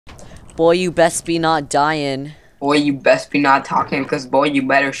Boy, you best be not dying. Boy, you best be not talking, cause boy, you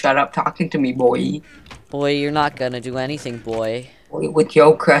better shut up talking to me, boy. Boy, you're not gonna do anything, boy. Boy, with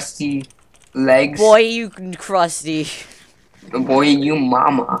your crusty legs. Boy, you crusty. Boy, you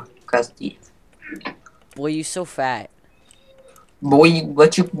mama crusty. Boy, you so fat. Boy,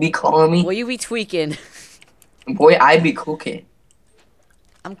 what you be calling Boy, me? you be tweaking. Boy, I be cooking.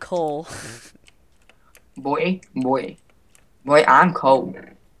 I'm Cole. Boy, I'm cold.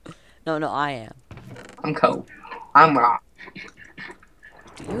 No, I am. I'm cold. I'm raw.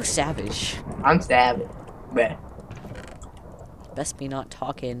 Dude, you savage. I'm savage. Bruh. Best be not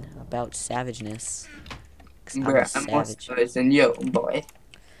talking about savageness. 'Cause I'm a Bruh, I'm more savage. savage than you, boy.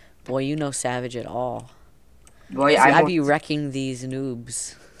 Boy, you know savage at all. Boy, See, I I'm be wrecking these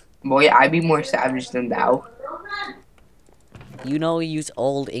noobs. boy, I be more savage than thou. You know we use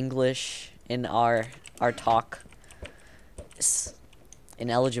old English in our talk. It's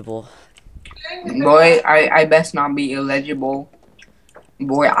ineligible. Boy, I best not be illegible.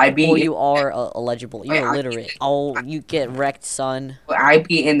 Boy, I be Boy, you are illegible. You're Boy, illiterate. Oh, you get wrecked, son. I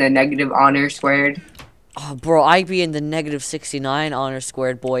be in the negative honor squared. Oh, bro, I be in the negative 69 honor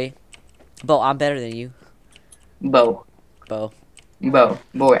squared, boy. Bo, I'm better than you. Bo. Bo.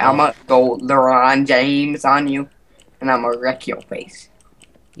 Boy, I'ma go LeBron James on you, and I'ma wreck your face.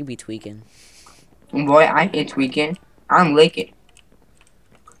 You be tweaking. Boy, I ain't tweaking. I'm licking.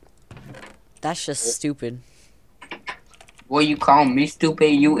 That's just stupid. Boy, you call me stupid?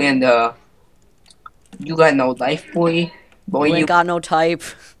 You you got no life, boy. Boy, You ain't got no type.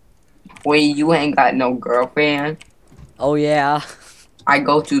 boy, you ain't got no girlfriend. Oh, yeah. I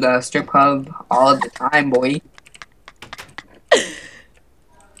go to the strip club all the time, boy.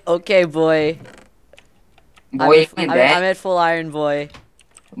 Okay, boy. Boy, I'm at full iron, boy.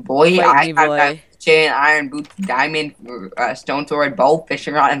 boy, Fight I me, got boy. that chain, iron boots, diamond, stone sword, bow,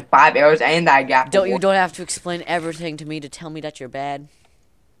 fishing rod, and 5 arrows, and I got You don't have to explain everything to me to tell me that you're bad.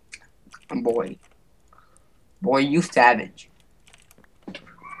 boy. Boy, you savage.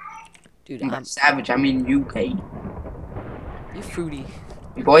 Dude, By I'm savage, I mean you gay. you fruity.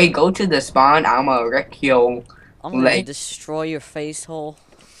 Boy, go to the spawn. I'ma wreck your I'm gonna leg. destroy your face hole.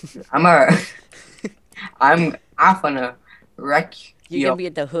 I'm gonna wreck You're your. gonna be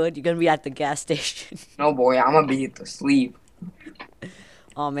at the hood. You're gonna be at the gas station. No, boy, I'm gonna be at the sleep.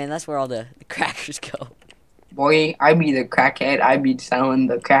 Oh man, that's where all the crackers go. Boy, I be the crackhead. I be selling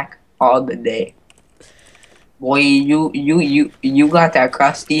the crack all the day. Boy, you got that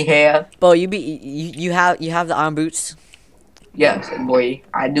crusty hair. Bo, you have the iron boots. Yes, boy,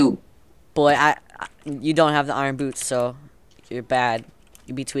 I do. Boy, you don't have the iron boots, so you're bad.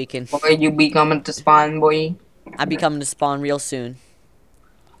 You be tweaking. Boy, you be coming to spawn, boy. I be coming to spawn real soon.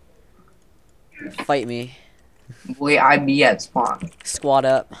 Fight me. Boy, I be at spawn. Squad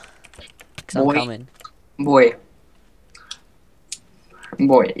up. Cause I'm Boy. coming. Boy,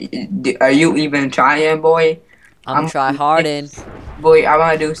 are you even trying, boy? I'm try hardin'. Boy, I'm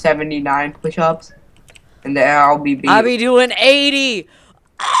gonna do 79 push-ups, and then I'll be beat. I be doing 80.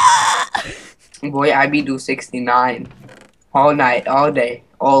 Boy, I be do 69. All night, all day,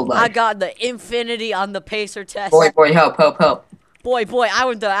 all I life. got the infinity on the pacer test. Boy, help. Boy, I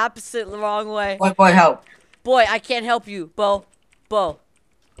went the opposite wrong way. Boy, help. Boy, I can't help you, Bo.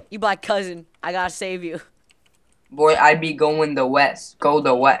 You my cousin. I gotta save you. Boy, I be going the west. Go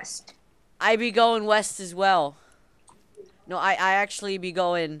the west. I be going west as well. No, I actually be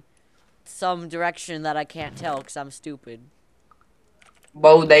going some direction that I can't tell because I'm stupid.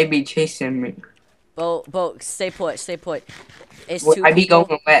 Bo, they be chasing me. Bo, stay put. It's Boy, two I be people.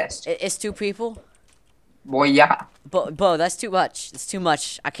 going west. It's two people. Boy, yeah. Bo, that's too much. It's too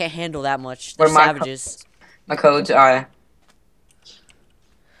much. I can't handle that much. They're Where my savages. My codes are.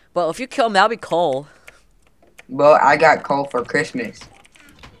 But if you kill them, that'll be Cole. Bo, I got coal for Christmas.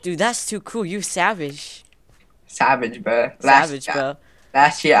 Dude, that's too cool. You savage. Savage, bro. Bro.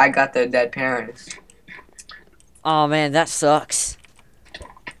 Last year, I got their dead parents. Oh man, that sucks.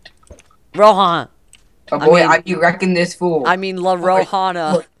 Rohan. Oh boy, I be wrecking this fool. I mean, La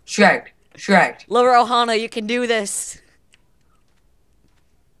Rohana. Look, Shrek. La Rohana, you can do this.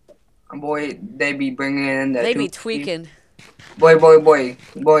 Boy, they be bringing in the. They be tweaking. Boy,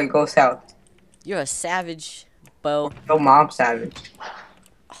 go south. You're a savage, Bo. Your mom savage.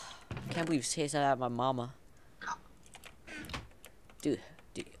 Can't believe you say that at my mama. Dude,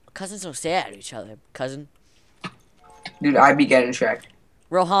 cousins don't say that to each other. Cousin. Dude, I be getting Shrek.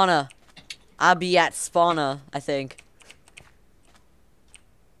 Rohana, I'll be at spawna, I think.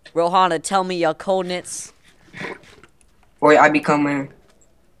 Rohana, tell me your coordinates. Boy, I be coming.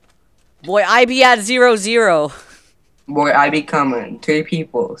 Boy, I be at 0-0. Boy, I be coming. 3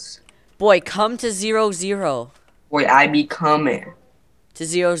 peoples. Boy, come to 0-0. Boy, I be coming. To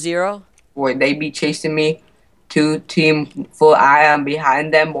 0-0? Boy, they be chasing me. 2 team full eye. I'm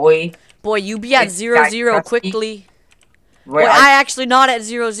behind them, boy. Boy, you be at 0-0 quickly. Boy, Boy, I actually not at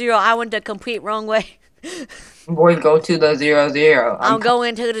 0-0. I went the complete wrong way. boy, go to the 0-0. I'm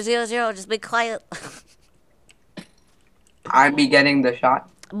going to the 0-0. Just be quiet. I be getting the shot.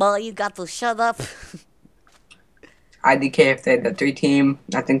 Boy, you got to shut up. IDK if they're the 3 team.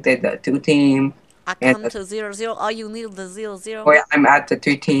 I think they're the 2 team. I come to 0-0. All you need is the 0-0. Boy, I'm at the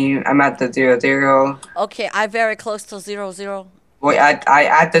 3 team. I'm at the 0-0. Okay, I'm very close to 0-0. Boy, I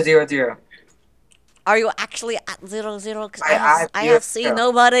at the 0-0. Are you actually at 0-0? Because I I have seen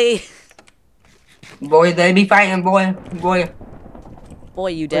nobody. Boy, they be fighting, boy. Boy,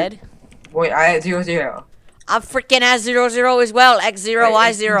 you dead? Boy, I at 0-0. I'm freaking at 0-0 as well. X0,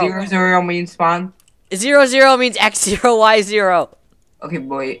 Y0. 0-0 means spawn. 0-0 means X0, Y0. Okay,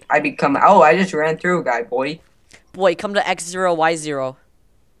 boy, I be coming. Oh, I just ran through, guy, boy. Boy, come to X0, Y0.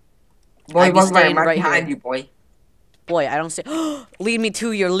 Boy, what's staying right right behind here. you, boy? Boy, I don't say. Lead me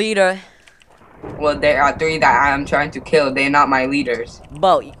to your leader. Well, there are 3 that I am trying to kill. They're not my leaders.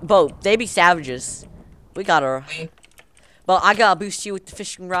 Bo, they be savages. We gotta. Bo, I gotta boost you with the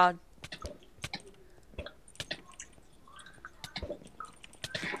fishing rod.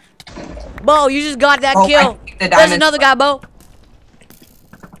 Bo, you just got that kill. There's another guy, Bo.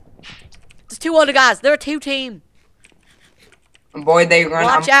 There's 2 other guys. They're a 2 team. Boy, they run.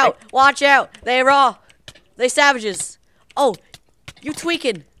 Watch out. Watch out. They raw. They savages. Oh, you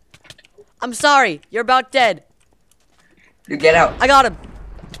tweaking. I'm sorry. You're about dead. You get out. I got him.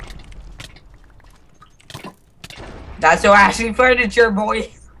 That's your Ashley furniture,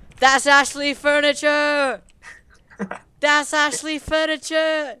 boy. That's Ashley Furniture. That's Ashley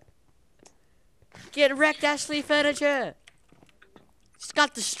Furniture. Get wrecked, Ashley Furniture. Just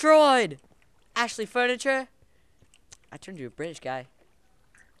got destroyed. Ashley Furniture. I turned you a British guy.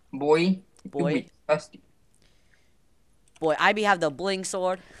 Boy. Boy, I be have the bling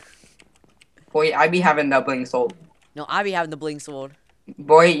sword. Boy, I be having the bling sword. No, I be having the bling sword.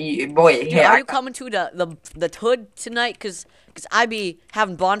 Boy, Dude, hey, are you coming to the hood tonight? Cause I be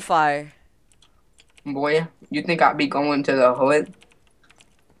having bonfire. Boy, you think I be going to the hood?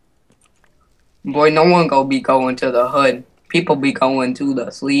 Boy, no one go be going to the hood. People be going to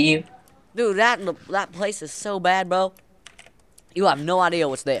the sleeve. Dude, that place is so bad, bro. You have no idea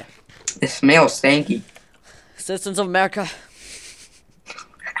what's there. It smells stanky. Citizens of America.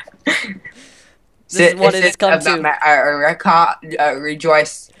 This is what it has come to.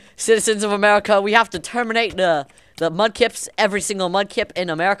 Rejoice. Citizens of America, we have to terminate the mudkips. Every single mudkip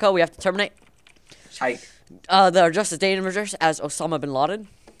in America, we have to terminate. Shite. They're just as dangerous as Osama bin Laden.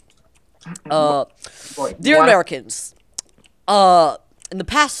 Boy, Dear Americans, in the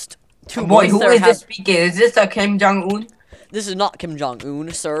past 2 boy, months, who is this speaking? Is this a Kim Jong-un? This is not Kim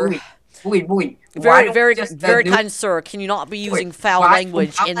Jong-un, sir. Boy. Very kind sir, can you not be using foul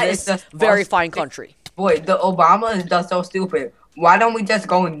language in this very fine country? Boy, the Obama is just so stupid. Why don't we just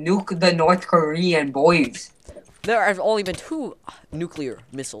go nuke the North Korean boys? There have only been 2 nuclear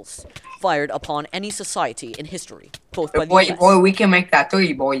missiles fired upon any society in history, both by the US. Boy, we can make that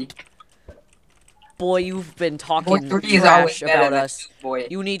 3, boy. Boy, you've been talking boy, trash about us. Boy.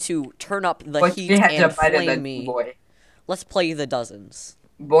 You need to turn up the Boy, heat and flame me. Boy. Let's play the dozens.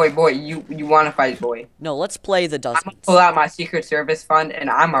 Boy, you want to fight, boy. No, let's play the dozens. I'm gonna pull out my Secret Service fund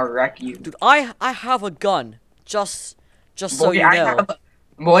and I'm gonna wreck you. Dude, I have a gun. Just so you know.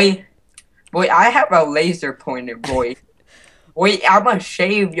 Boy, I have a laser pointer, boy. Boy, I'm gonna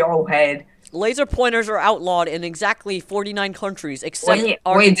shave your head. Laser pointers are outlawed in exactly 49 countries except Wait,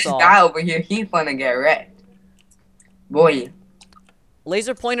 Arkansas. this guy over here, he's gonna get wrecked. Boy.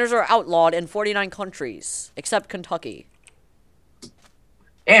 Laser pointers are outlawed in 49 countries except Kentucky.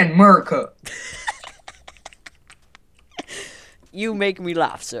 And America. You make me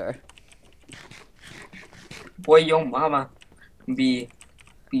laugh, sir. Boy, your mama be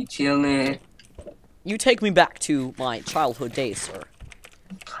chilling. You take me back to my childhood days, sir.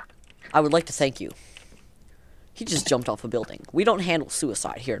 I would like to thank you. He just jumped off a building. We don't handle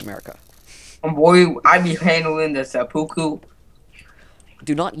suicide here in America. Boy, I be handling the seppuku.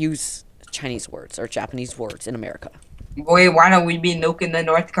 Do not use Chinese words or Japanese words in America. Boy, why don't we be nuking the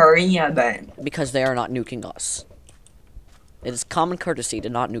North Korea then? Because they are not nuking us. It is common courtesy to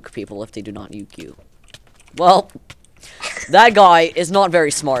not nuke people if they do not nuke you. Well, that guy is not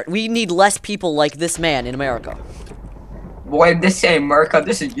very smart. We need less people like this man in America. Boy, this ain't America,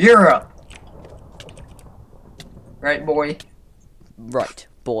 this is Europe. Right, boy? Right,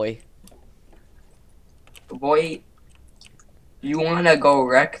 boy. Boy. You wanna go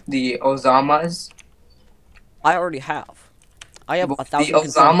wreck the Osamas? I already have. I have The 1,000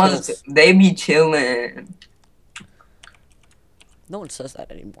 confirmed Osamas, kills. they be chilling. No one says that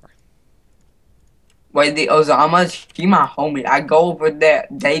anymore. Wait, the Osamas, he my homie. I go over there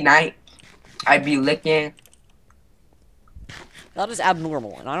day night. I be licking. That is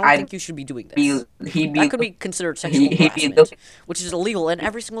abnormal, and I don't I think you should be doing be this. he be That could be considered sexual he be harassment, looking which is illegal in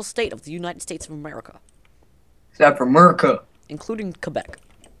every single state of the United States of America, except for America. including Quebec.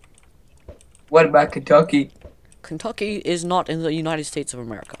 What about Kentucky? Kentucky is not in the United States of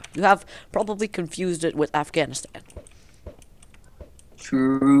America. You have probably confused it with Afghanistan.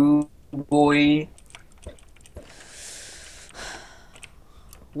 True, boy.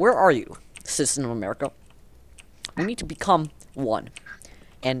 Where are you, citizen of America? We need to become one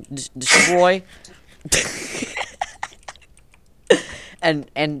and destroy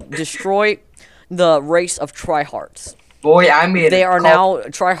and destroy the race of tryhards. Boy, I made They a are call. now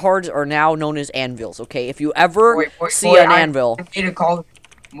tryhards are now known as anvils. Okay, if you ever see Boy, an anvil, I made a call.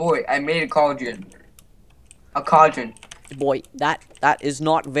 Boy, I made a cauldron. A cauldron. boy, that is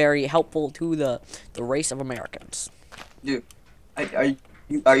not very helpful to the race of Americans. Dude,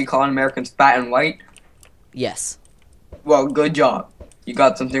 are you calling Americans fat and white? Yes. Well, good job. You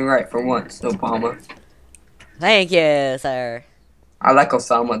got something right for once, Obama. Thank you, sir. I like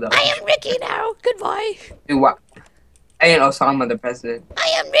Osama though. I am Ricky now. Goodbye. Dude, what? Ain't Osama the president? I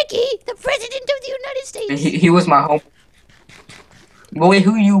am Ricky, the president of the United States. He was my home. Boy,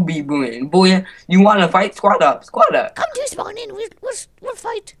 who you be doing? Boy, you wanna fight? Squad up, squad up. Come to spawn in. We'll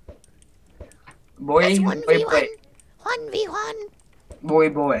fight. Boy, That's boy, 1v1. boy, 1v1. boy,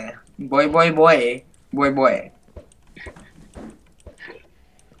 boy, boy, boy, boy, boy, boy.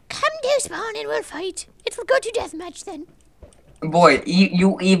 Come to spawn and we'll fight. It will go to deathmatch then. Boy,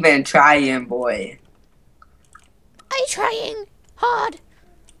 you even trying, boy. I trying hard.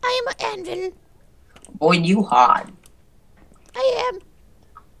 I am an anvil. Boy, you hard. I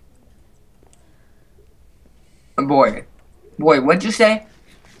am. Boy, what'd you say?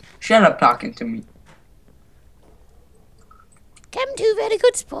 Shut up talking to me. Come to very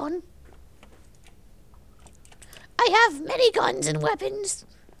good spawn. I have many guns and weapons.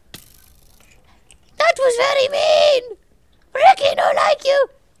 That was very mean. Ricky, don't like you.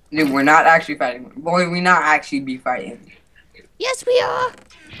 Dude, we're not actually fighting. Boy, we not actually be fighting. Yes, we are.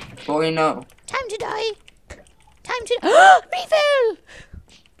 Boy, no. Time to die. Time to refill.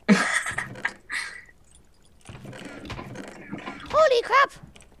 Holy crap.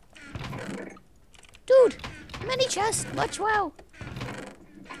 Dude, many chests. Much wow.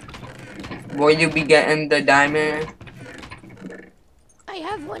 Boy, you be getting the diamond. I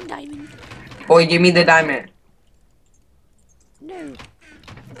have 1 diamond. Boy, give me the diamond. No.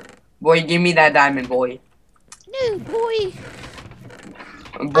 Boy, give me that diamond, boy. No, boy.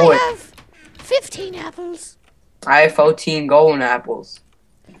 Boy, I have 15 apples. I have 14 golden apples.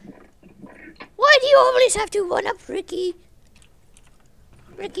 Why do you always have to one-up Ricky?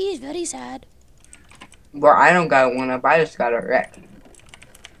 Ricky is very sad. Bro, I don't got one up. I just got a wreck.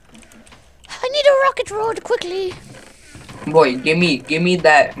 I need a rocket rod quickly. Boy, give me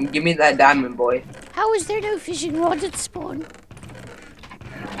that diamond, boy. How is there no fishing rods at spawn?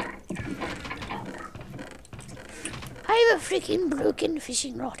 I have a freaking broken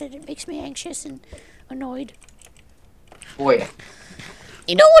fishing rod and it makes me anxious and annoyed. Boy,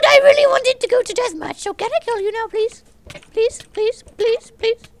 You know what? I really wanted to go to deathmatch, so can I kill you now, please? Please, please, please,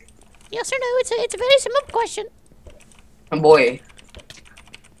 please. Yes or no? It's a very simple question. boy.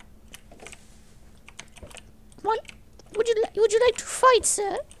 What? Would you like to fight,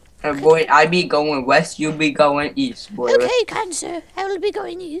 sir? Boy, I be going west, you be going east, boy. Okay, kind sir. I will be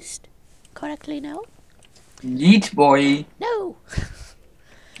going east. Correctly now? Yeet, boy. No.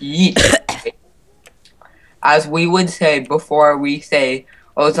 Yeet. As we would say before we say,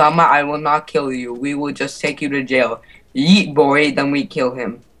 Osama, I will not kill you. We will just take you to jail. Yeet, boy, then we kill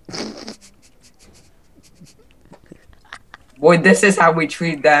him. Boy, this is how we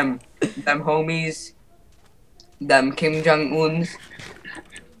treat them. Them homies. Them Kim Jong-uns.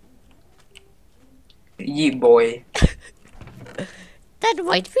 Yeet, boy. That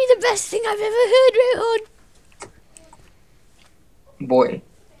might be the best thing I've ever heard, Rohan. Boy.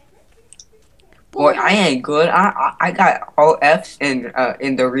 Boy, I ain't good. I got all F's in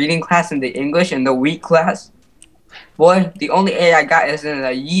the reading class, in the English, and the week class. Boy, the only A I got is in the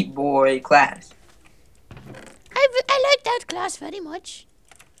yeet boy class. I like that class very much.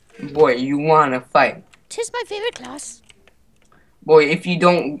 Boy, you wanna fight. 'Tis my favorite class. Boy, if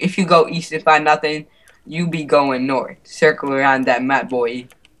you go east and find nothing, you be going north. Circle around that map, boy.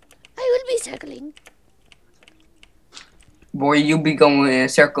 I will be circling. Boy, you be going in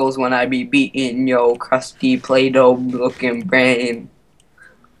circles when I be beating your crusty Play-Doh looking brain.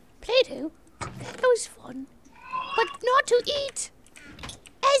 Play-Doh? Play-Doh's fun. But not to eat.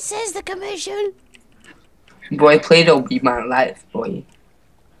 As says the commercial. Boy, Play-Doh be my life, boy.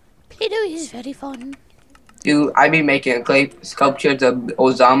 Play-Doh is very fun. Dude, I be making clay sculptures of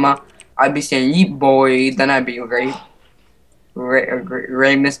Osama. I be saying, "Yeet, boy." Then I be Ray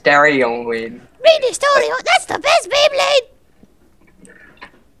Mysterio win. Rey Mysterio, that's the best Beyblade.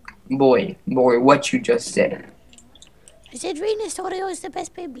 Boy, what you just said? I said Rey Mysterio is the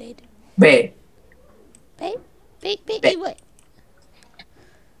best Beyblade. Babe. Babe? What?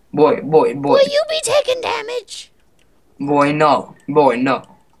 Boy. Will you be taking damage? Boy, no.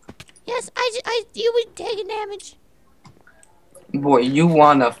 Yes, you be taking damage. Boy, you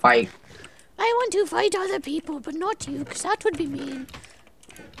wanna fight. I want to fight other people, but not you, because that would be mean.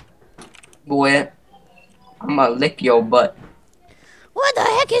 Boy, I'ma lick your butt. What the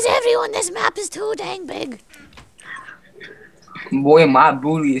heck is everyone? This map is too dang big. Boy, my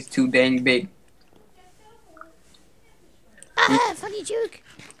booty is too dang big. Ah, funny joke.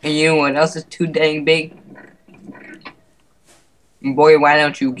 And you know what else is too dang big? Boy, why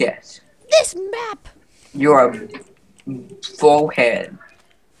don't you guess? This map. Your forehead.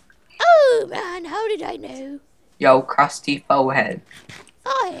 Oh, man, how did I know? Yo, crusty forehead.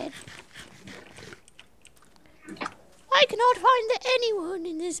 Forehead. I cannot find anyone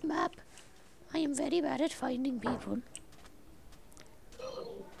in this map. I am very bad at finding people.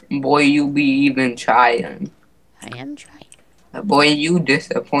 Boy, you be even trying. I am trying. Boy, you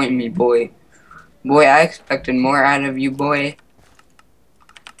disappoint me, boy. Boy, I expected more out of you, boy.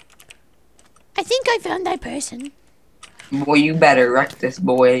 I think I found that person. Boy, you better wreck this,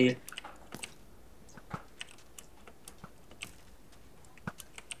 boy.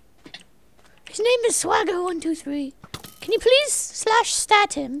 His name is Swagger123. Can you please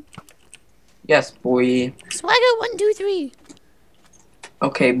 /stat him? Yes, boy. Swagger123.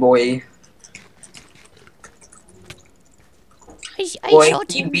 Okay, boy. I Boy,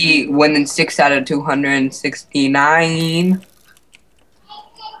 shot he him. be winning 6 out of 269.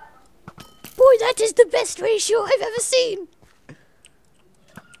 Boy, that is the best ratio I've ever seen.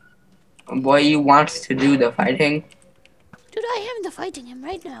 Boy, you wants to do the fighting. Dude, I am the fighting him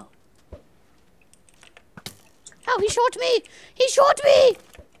right now. Oh, he shot me! He shot me!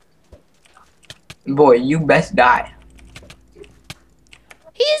 Boy, you best die.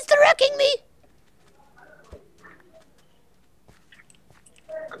 He is the wrecking me!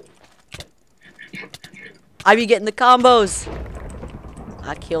 I be getting the combos.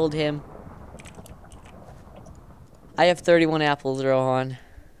 I killed him. I have 31 apples, Rohan.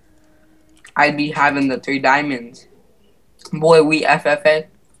 I'd be having the 3 diamonds. Boy, we FFA.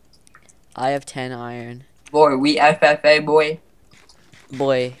 I have 10 iron. Boy, we FFA, boy.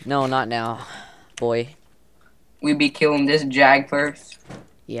 Boy, no, not now. Boy. We be killing this jag first.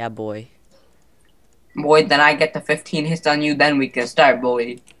 Yeah, boy. Boy, then I get the 15 hits on you, then we can start,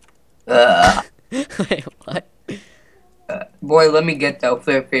 boy. Wait, what? Boy, let me get the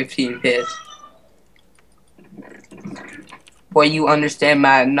 15 hits. Boy, you understand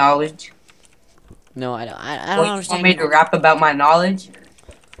my knowledge? No, I don't. I Boy, don't you understand. want me to rap about my knowledge?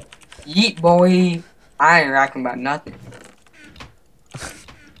 Yeet, boy. I ain't rapping about nothing.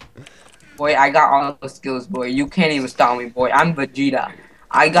 Boy, I got all the skills, boy. You can't even stop me, boy. I'm Vegeta.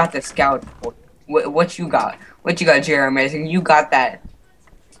 I got the scout, boy. What you got? What you got, Jeremy? You got that.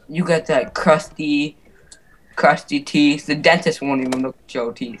 You got that crusty teeth. The dentist won't even look at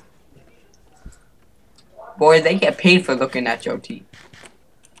your teeth. Boy, they get paid for looking at your teeth.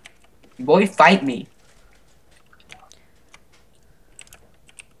 Boy, fight me.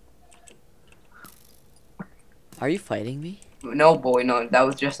 Are you fighting me? No, boy, no. That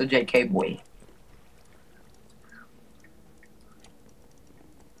was just a JK, boy.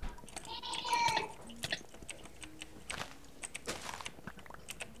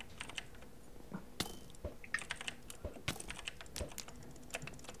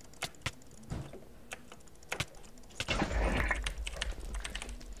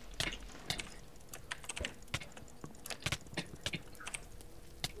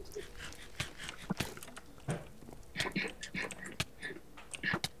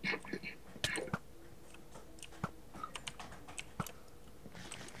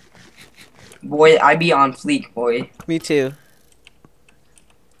 Boy, I be on fleek, boy. Me too.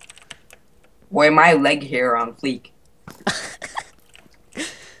 Boy, my leg hair on fleek.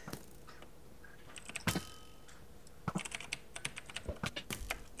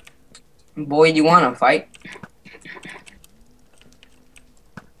 Boy, you wanna fight?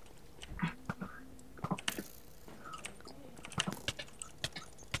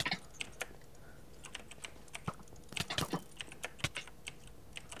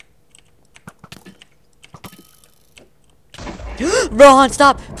 Rohan,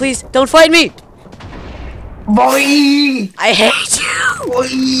 stop! Please, don't fight me! Boy! I hate you!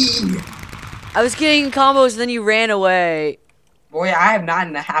 Boy! I was getting combos, then you ran away. Boy, I have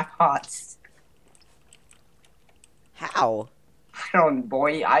 9.5 hearts. How? I don't,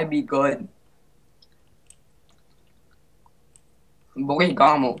 boy, I be good. Boy,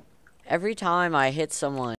 Gamo. Every time I hit someone.